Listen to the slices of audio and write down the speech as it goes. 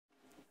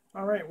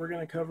All right, we're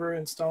going to cover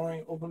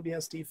installing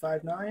OpenBSD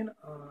 5.9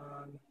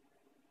 on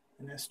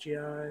an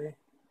SGI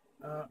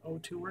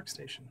O2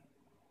 workstation.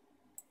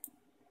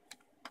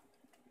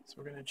 So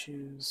we're going to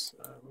choose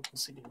local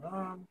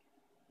CD-ROM.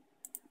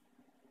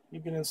 You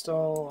can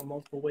install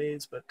multiple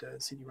ways, but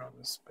CD-ROM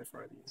is by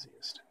far the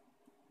easiest.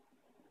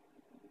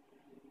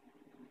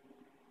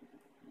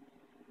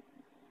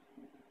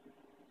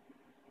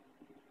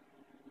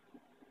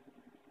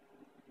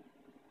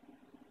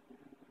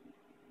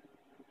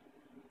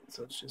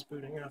 So it's just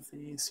booting off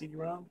the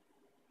CD-ROM.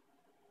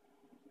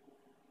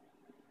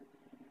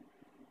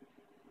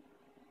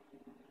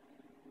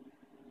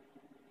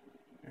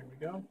 There we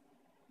go.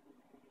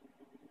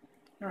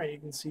 All right, you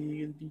can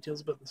see the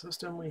details about the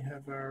system. We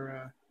have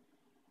our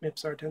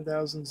MIPS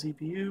R10000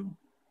 CPU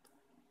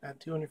at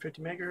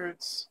 250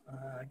 megahertz,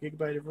 a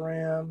gigabyte of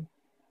RAM,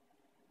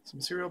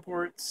 some serial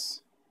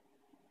ports,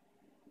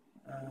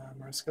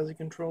 our SCSI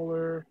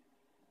controller.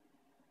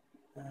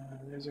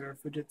 There's our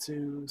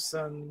Fujitsu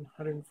Sun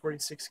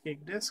 146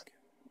 gig disk.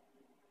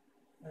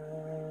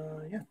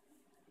 Yeah.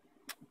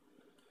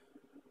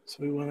 So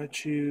we want to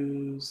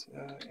choose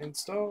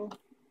install,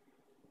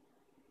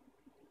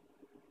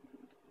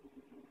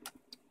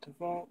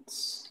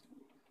 defaults,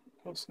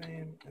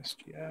 hostname,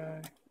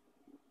 SGI,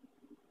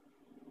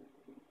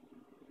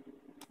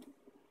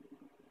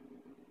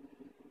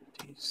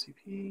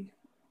 DHCP,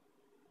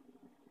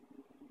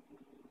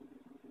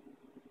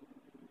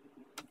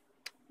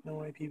 no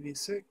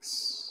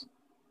IPv6,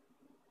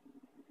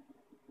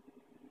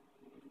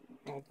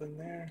 all in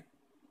there.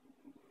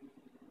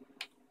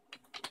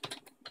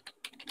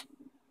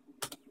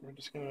 We're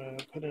just going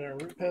to put in our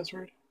root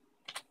password.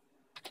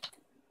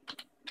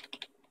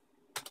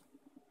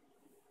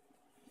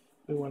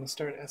 We want to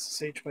start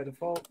SSH by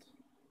default.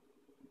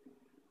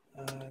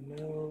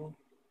 No.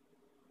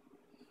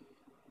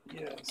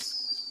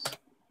 Yes.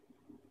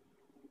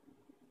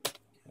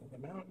 Canada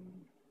Mountain.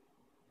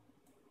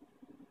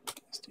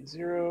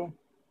 SD0.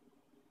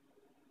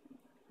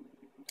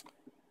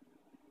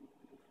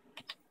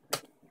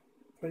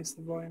 Place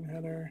the volume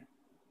header.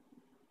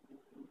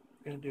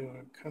 We're going to do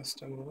a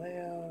custom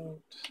layout.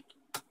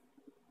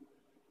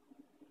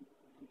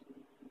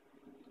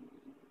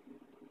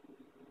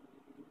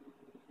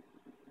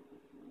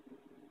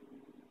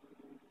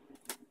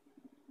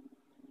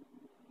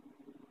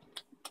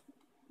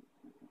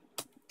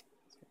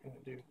 So we're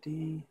going to do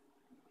D,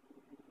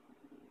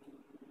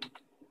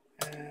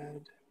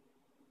 add.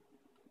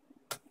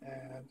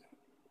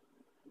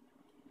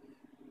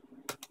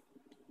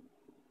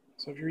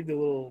 So if you read the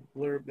little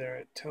blurb there,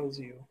 it tells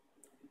you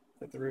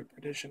that the root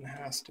partition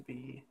has to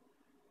be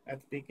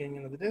at the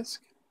beginning of the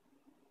disk.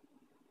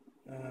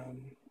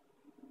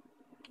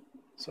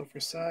 So for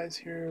size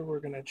here,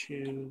 we're going to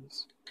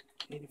choose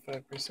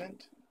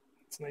 85%.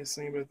 It's a nice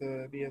thing about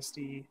the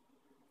BSD,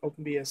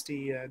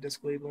 OpenBSD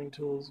disk labeling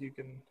tools. You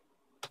can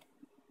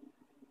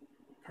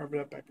carve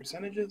it up by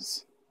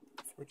percentages.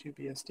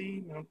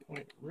 42BSD, mount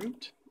point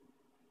root.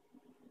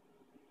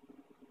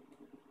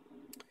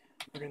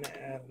 We're going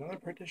to add another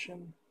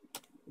partition.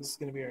 This is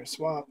going to be our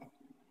swap.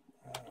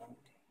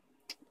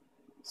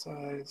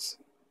 Size.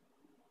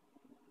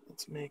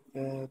 Let's make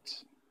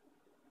that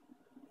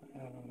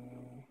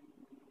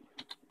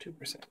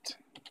 2%.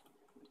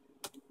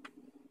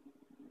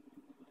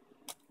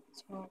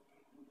 Swap.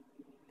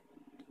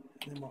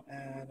 And then we'll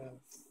add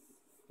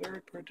a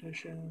third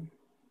partition.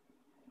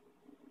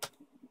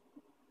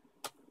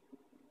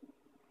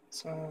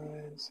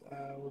 Size.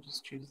 We'll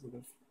just choose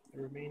the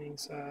remaining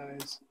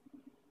size.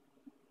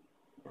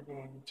 We're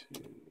going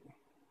to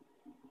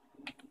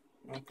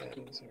mount that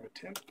as our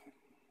temp.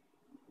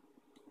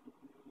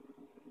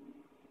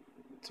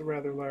 It's a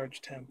rather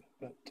large temp,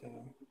 but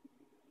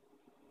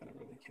I don't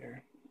really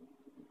care.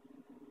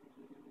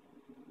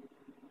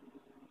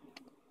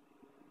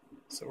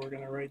 So we're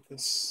going to write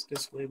this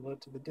disk label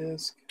out to the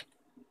disk,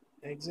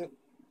 exit.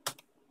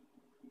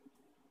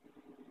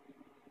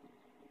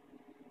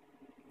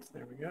 So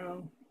there we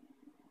go.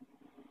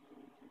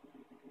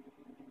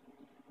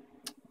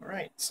 All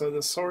right, so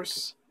the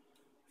source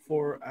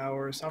for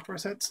our software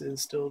sets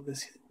is still the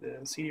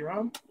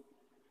CD-ROM.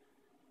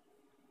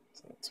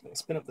 So it's going to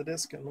spin up the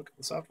disk and look at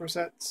the software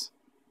sets.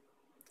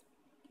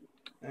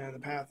 And the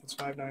path is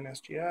 5.9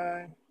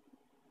 SGI.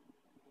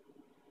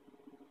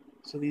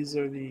 So these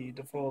are the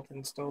default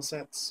install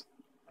sets.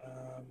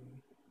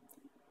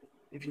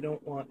 If you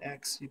don't want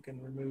X, you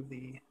can remove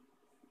the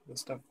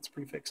stuff that's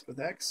prefixed with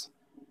X.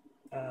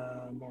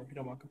 Or if you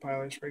don't want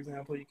compilers, for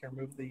example, you can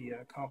remove the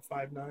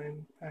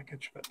comp5.9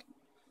 package, but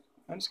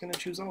I'm just going to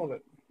choose all of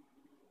it.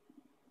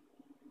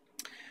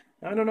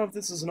 Now, I don't know if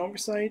this is an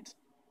oversight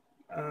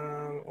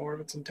or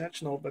if it's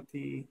intentional, but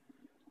the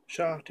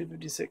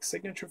SHA-256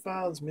 signature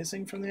file is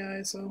missing from the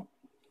ISO.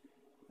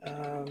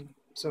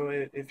 So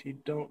if you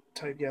don't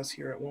type yes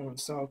here, it won't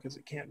install because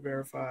it can't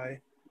verify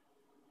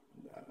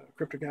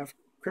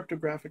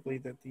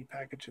cryptographically that the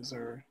packages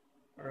are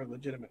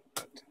legitimate,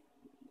 but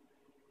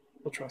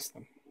we'll trust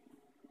them.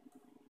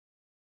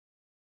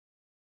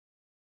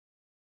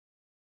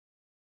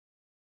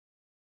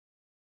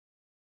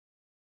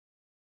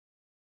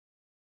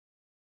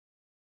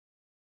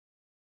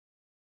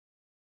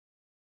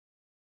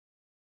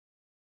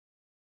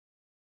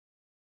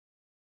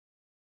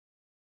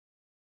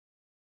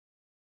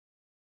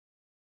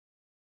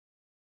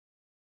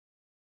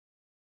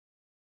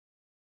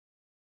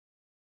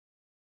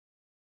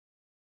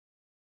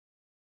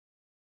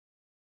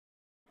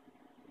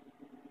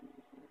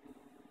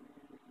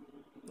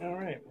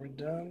 Alright, we're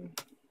done.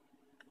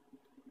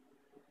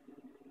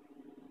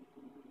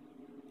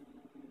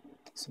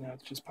 So now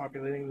it's just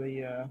populating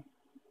the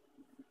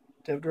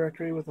dev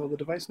directory with all the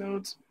device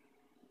nodes.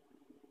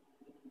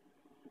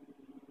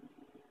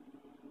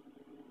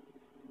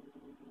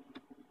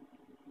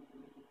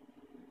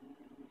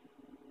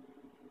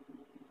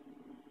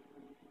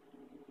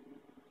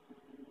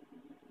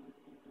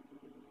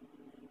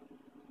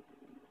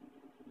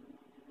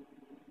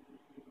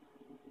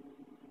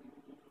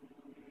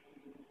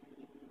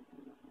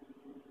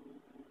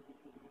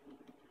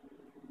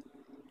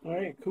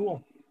 Alright,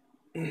 cool.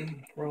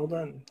 We're all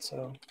done,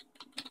 so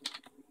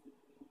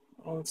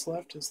all that's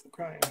left is the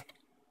crying.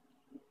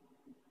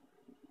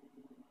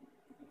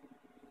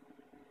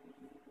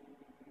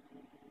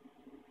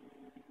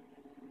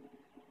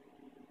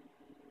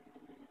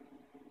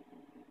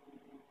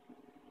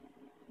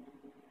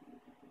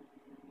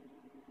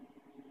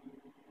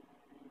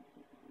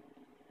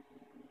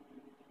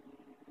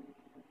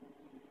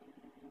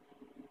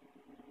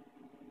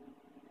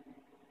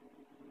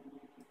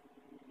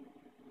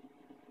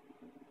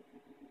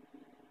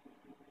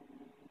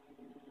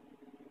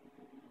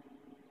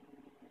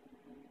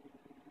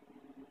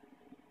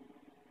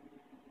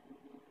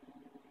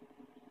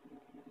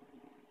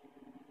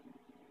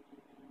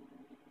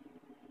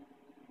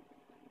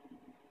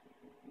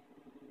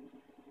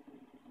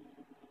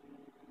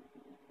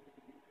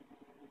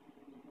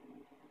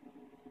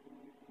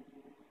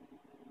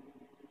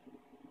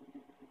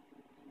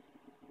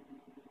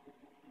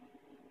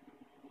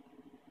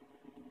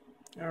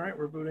 Alright,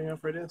 we're booting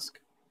off our disk.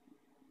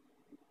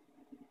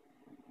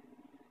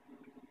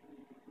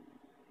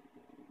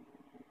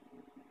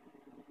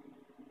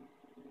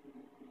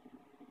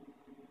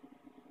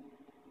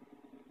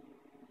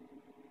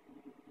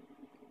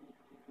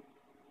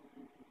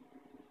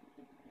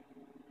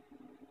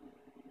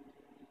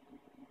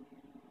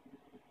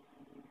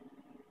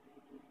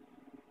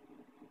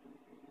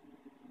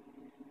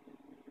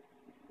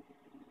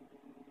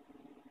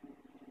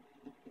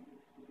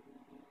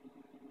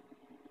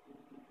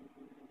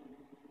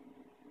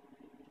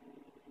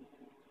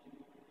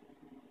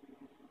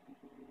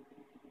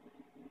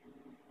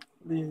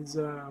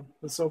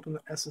 Let's open the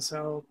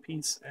SSL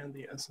piece and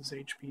the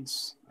SSH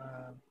piece.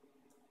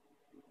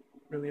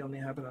 Really only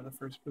happen on the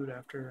first boot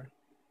after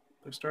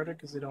they're started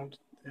because they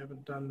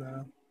haven't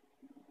done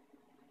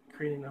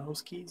creating the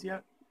host keys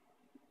yet.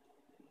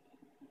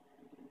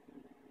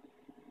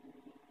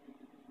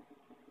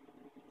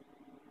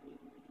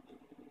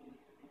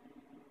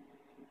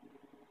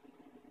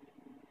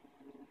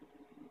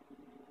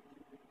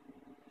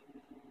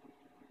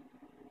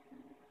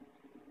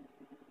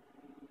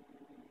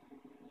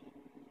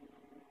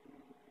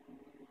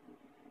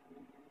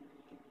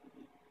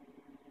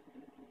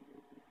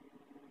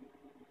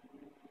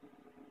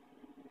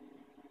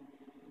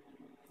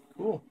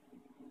 Cool.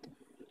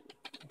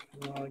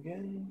 Log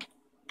in.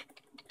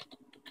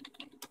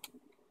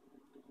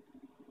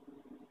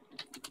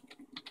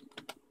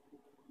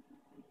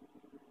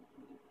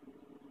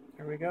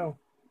 There we go.